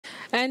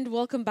And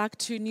welcome back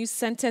to News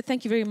Center.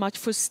 Thank you very much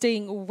for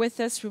staying with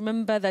us.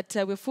 Remember that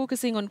we're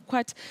focusing on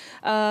quite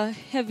a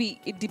heavy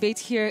debate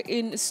here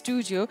in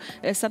studio,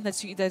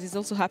 something that is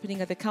also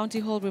happening at the County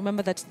Hall.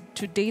 Remember that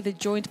today the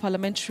Joint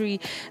Parliamentary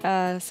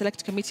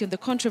Select Committee on the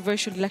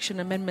Controversial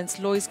Election Amendments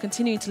Law is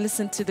continuing to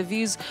listen to the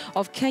views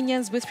of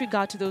Kenyans with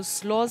regard to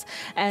those laws.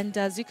 And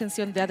as you can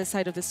see on the other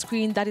side of the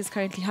screen, that is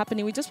currently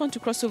happening. We just want to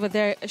cross over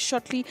there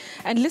shortly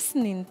and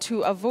listening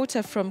to a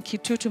voter from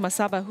Kitutu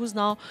Masava who's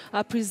now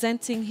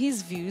presenting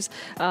his views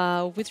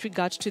with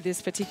regard to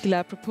this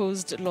particular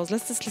proposed laws.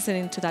 Let's just listen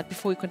into that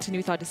before we continue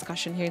with our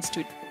discussion here in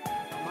studio.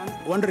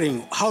 I'm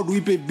wondering, how do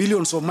we pay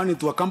billions of money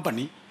to a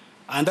company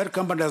and that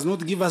company does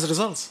not give us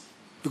results?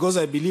 Because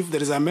I believe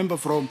there is a member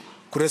from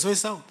Kuresoi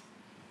South.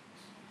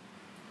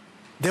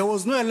 There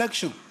was no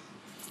election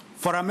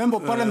for a member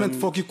of parliament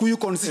for Kikuyu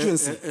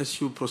constituency. As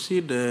you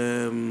proceed,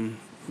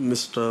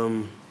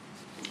 Mr.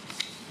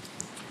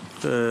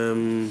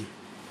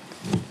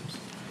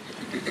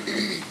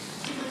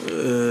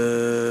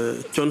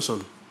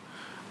 Johnson,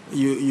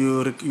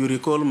 you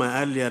recall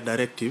my earlier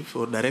directive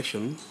or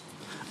direction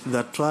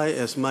that try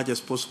as much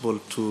as possible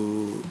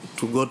to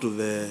go to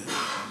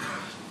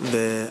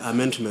the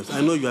amendments.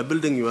 I know you are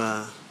building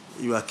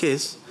your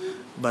case,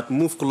 but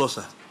move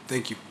closer.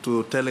 Thank you.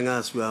 To telling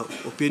us your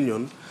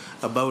opinion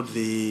about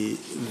the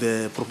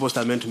proposed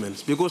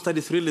amendments, because that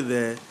is really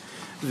the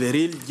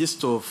real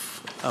gist of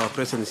our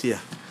presence here.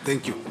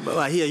 Thank you. But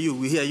I hear you,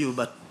 we hear you,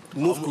 but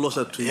move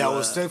closer to I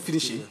was still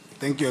finishing.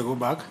 Thank you, I go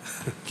back.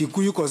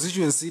 Kikuyu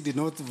constituency did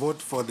not vote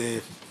for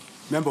the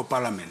member of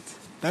parliament.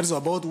 That is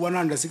about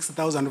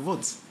 160,000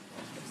 votes.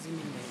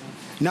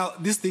 Now,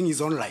 this thing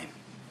is online.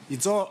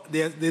 It's all,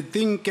 the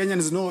thing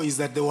Kenyans know is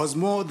that there was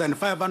more than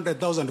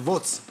 500,000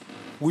 votes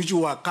which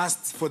were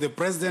cast for the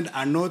president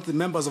and not the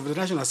members of the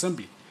National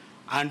Assembly.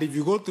 And if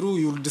you go through,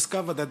 you'll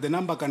discover that the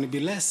number can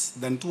be less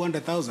than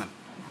 200,000.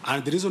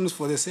 And the reason is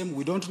for the same,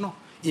 we don't know.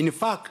 In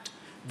fact,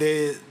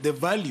 the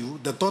value,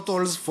 the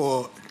totals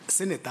for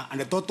senator and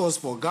the totals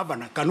for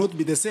governor cannot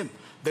be the same.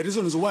 The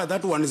reason is why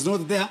that one is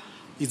not there,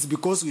 it's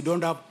because we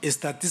don't have a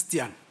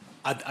statistician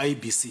at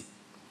IBC.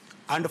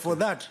 And for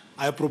that,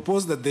 I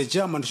propose that the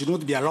chairman should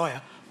not be a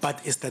lawyer,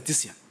 but a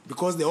statistician,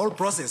 because the whole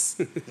process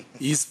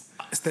is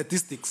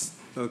statistics.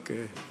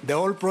 Okay. The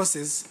whole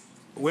process,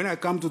 when I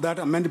come to that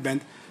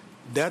amendment,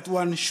 that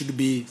one should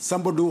be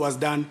somebody who has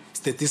done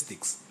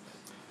statistics.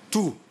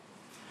 2,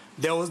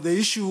 there was the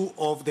issue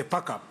of the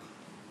pack-up.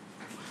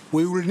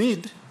 We will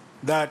need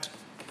that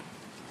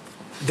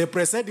the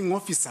presiding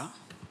officer,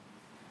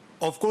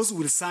 of course,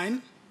 will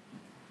sign,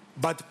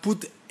 but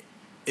put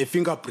a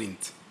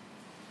fingerprint.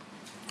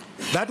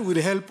 That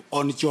will help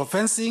on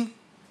geofencing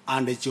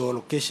and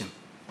geolocation.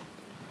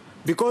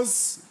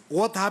 Because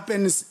what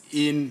happens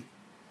in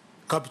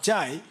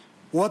Kapchai,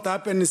 what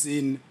happens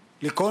in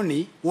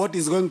Likoni, what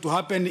is going to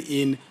happen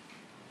in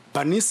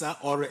Panisa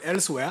or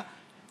elsewhere,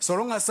 so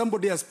long as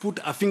somebody has put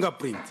a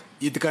fingerprint,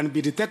 it can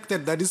be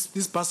detected that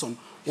this person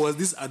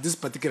was at this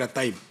particular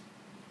time.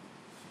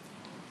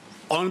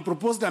 On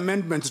proposed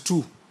amendment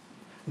 2,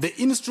 the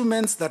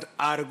instruments that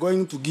are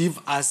going to give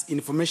us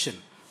information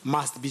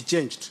must be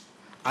changed.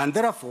 And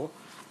therefore,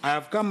 I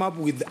have come up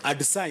with a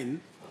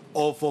design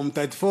of Form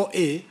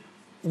 34A,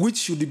 which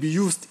should be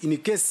used in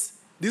case.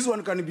 This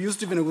one can be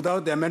used even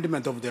without the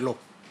amendment of the law,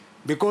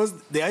 because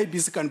the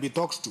IBC can be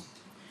talked to.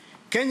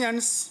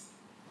 Kenyans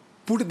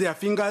put their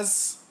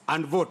fingers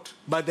and vote,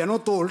 but they're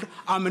not told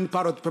how many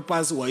ballot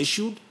papers were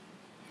issued,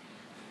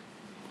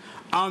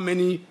 how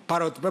many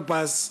ballot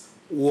papers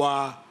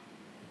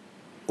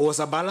was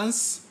a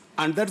balance,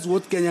 and that's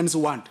what Kenyans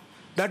want.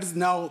 That is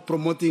now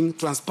promoting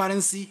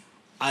transparency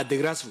at the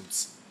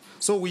grassroots.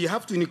 So we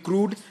have to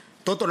include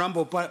total number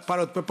of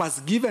ballot papers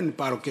given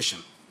per occasion.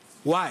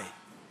 Why?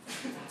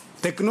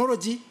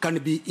 Technology can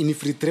be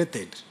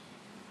infiltrated.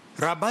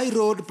 Rabbi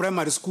Road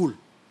Primary School,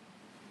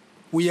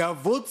 we have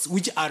votes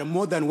which are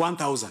more than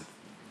 1,000.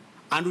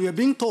 And we are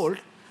being told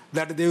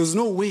that there is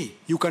no way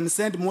you can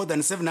send more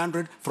than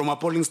 700 from a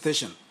polling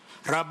station.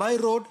 Rabbi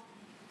Road,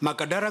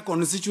 Makadara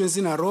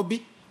constituency,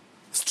 Nairobi,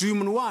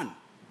 Stream 1,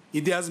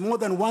 it has more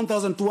than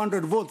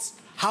 1,200 votes.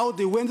 How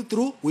they went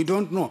through, we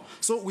don't know.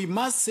 So we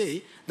must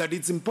say that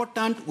it's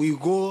important we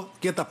go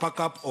get a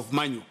backup of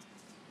manual.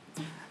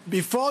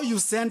 Before you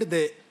send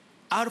the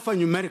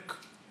alphanumeric,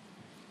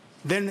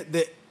 then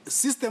the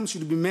system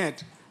should be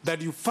made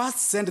that you first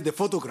send the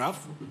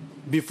photograph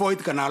before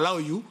it can allow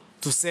you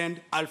to send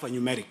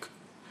alphanumeric.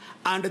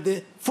 And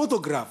the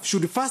photograph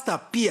should first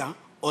appear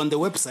on the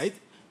website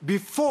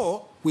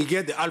before we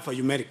get the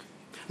alphanumeric.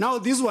 Now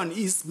this one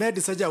is made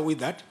in such a way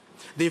that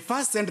they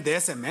first send the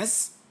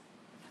SMS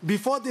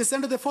before they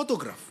send the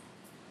photograph.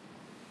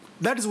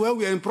 That is where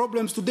we are in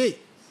problems today.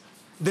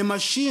 The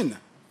machine,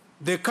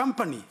 the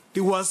company,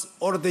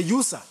 or the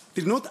user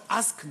did not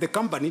ask the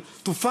company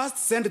to first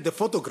send the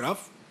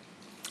photograph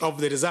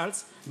of the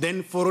results,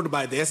 then followed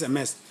by the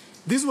SMS.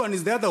 This one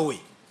is the other way.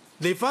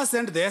 They first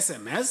send the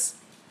SMS,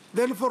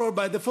 then followed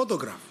by the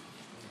photograph.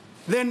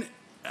 Then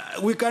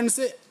we can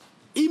say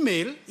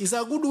email is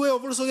a good way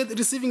of also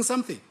receiving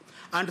something.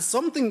 And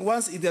something,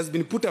 once it has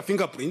been put a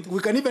fingerprint, we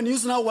can even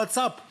use now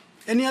WhatsApp.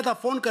 Any other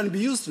phone can be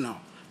used now.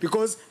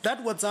 Because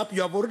that WhatsApp,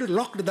 you have already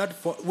locked that,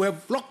 we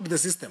have locked the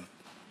system.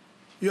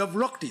 You have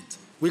locked it.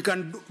 We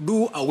can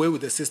do away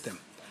with the system.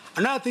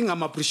 Another thing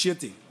I'm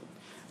appreciating,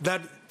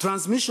 that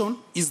transmission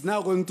is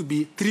now going to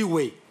be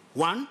three-way.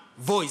 One,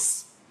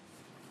 voice.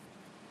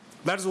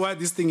 That's why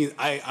this thing is,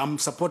 I am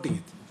supporting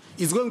it.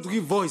 It's going to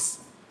give voice,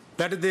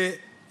 that the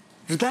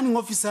returning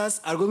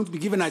officers are going to be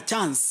given a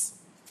chance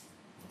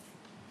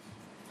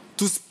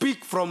to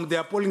speak from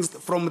their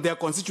from their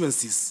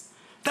constituencies.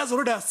 That's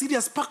already a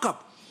serious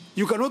backup.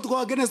 You cannot go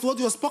against what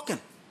you have spoken.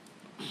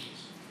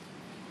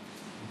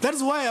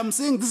 That's why I'm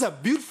saying this is a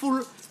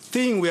beautiful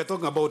thing we are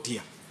talking about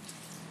here.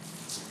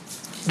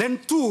 Then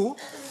two,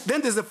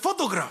 then there's a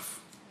photograph.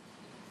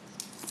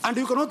 And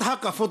you cannot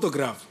hack a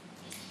photograph.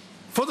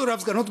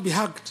 Photographs cannot be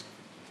hacked.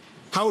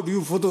 How do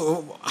you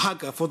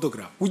hack a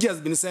photograph, which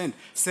has been sent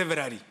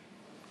severally?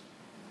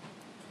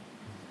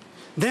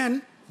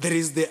 Then there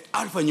is the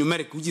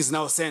alphanumeric, which is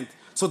now sent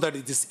so that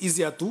it is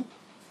easier to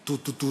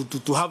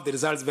have the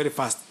results very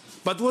fast.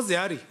 But what's the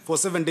hurry for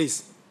 7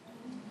 days?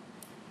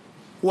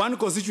 One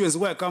constituency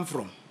where I come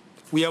from,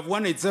 we have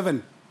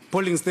 187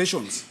 polling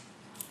stations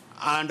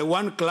and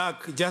one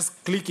clerk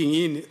just clicking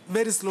in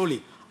very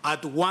slowly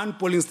at one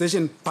polling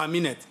station per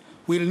minute.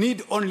 We'll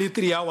need only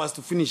 3 hours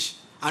to finish,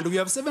 and we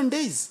have 7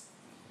 days.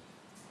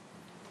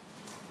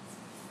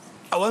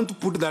 I want to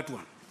put that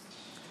one.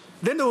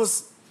 Then there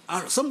was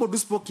somebody who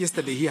spoke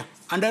yesterday here,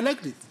 and I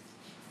liked it,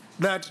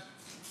 that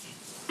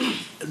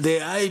the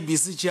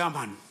IBC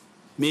chairman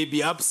may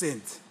be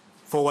absent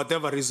for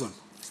whatever reason,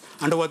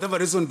 and whatever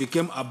reason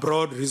became a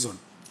broad reason.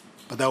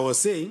 But I was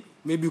saying,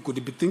 maybe you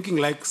could be thinking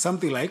like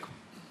something like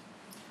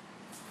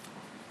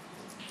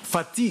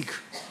fatigue.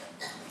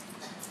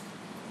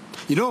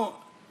 You know,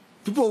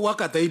 people who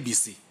work at the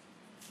ABC,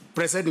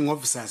 presiding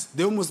officers,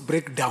 they almost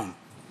break down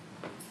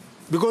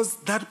because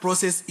that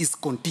process is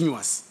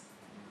continuous.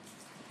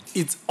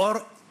 It's all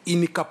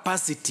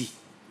incapacity.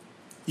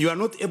 You are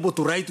not able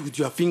to write with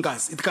your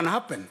fingers. It can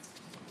happen.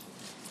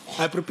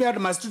 I prepared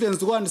my students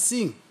to go and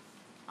sing,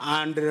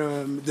 and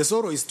the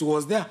soloist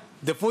was there.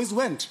 The voice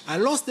went. I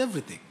lost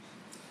everything.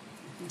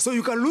 So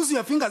you can lose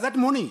your fingers that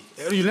morning.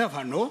 You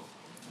never know.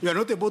 You are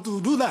not able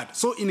to do that.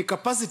 So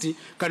incapacity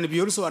can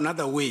be also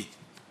another way.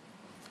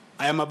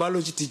 I am a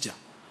biology teacher.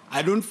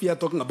 I don't fear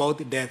talking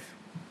about death.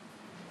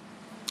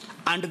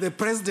 And the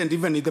president,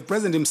 even the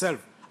president himself,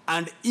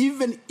 and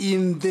even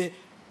in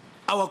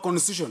our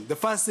constitution, the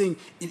first thing,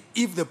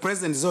 if the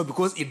president is out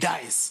because he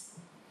dies,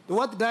 the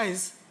word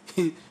dies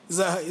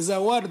is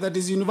a word that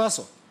is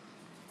universal.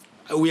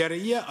 We are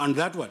here on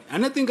that one.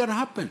 Anything can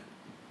happen.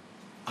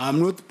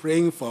 I'm not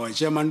praying for our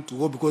chairman to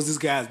go because this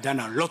guy has done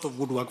a lot of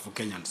good work for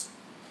Kenyans.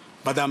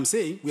 But I'm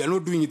saying we are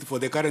not doing it for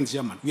the current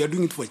chairman. We are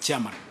doing it for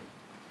chairman.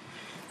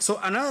 So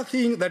another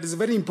thing that is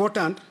very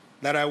important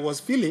that I was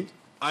feeling,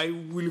 I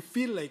will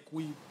feel like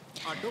we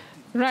adopted.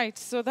 Right,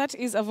 so that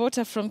is a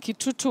voter from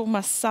Kitutu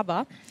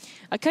Masava,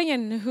 a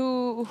Kenyan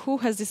who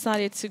has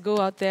decided to go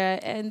out there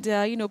and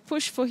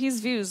push for his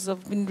views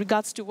in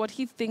regards to what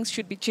he thinks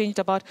should be changed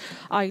about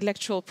our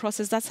electoral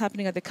process. That's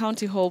happening at the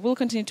county hall. We'll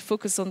continue to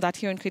focus on that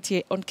here on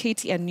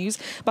KTN News.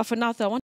 But for now, I want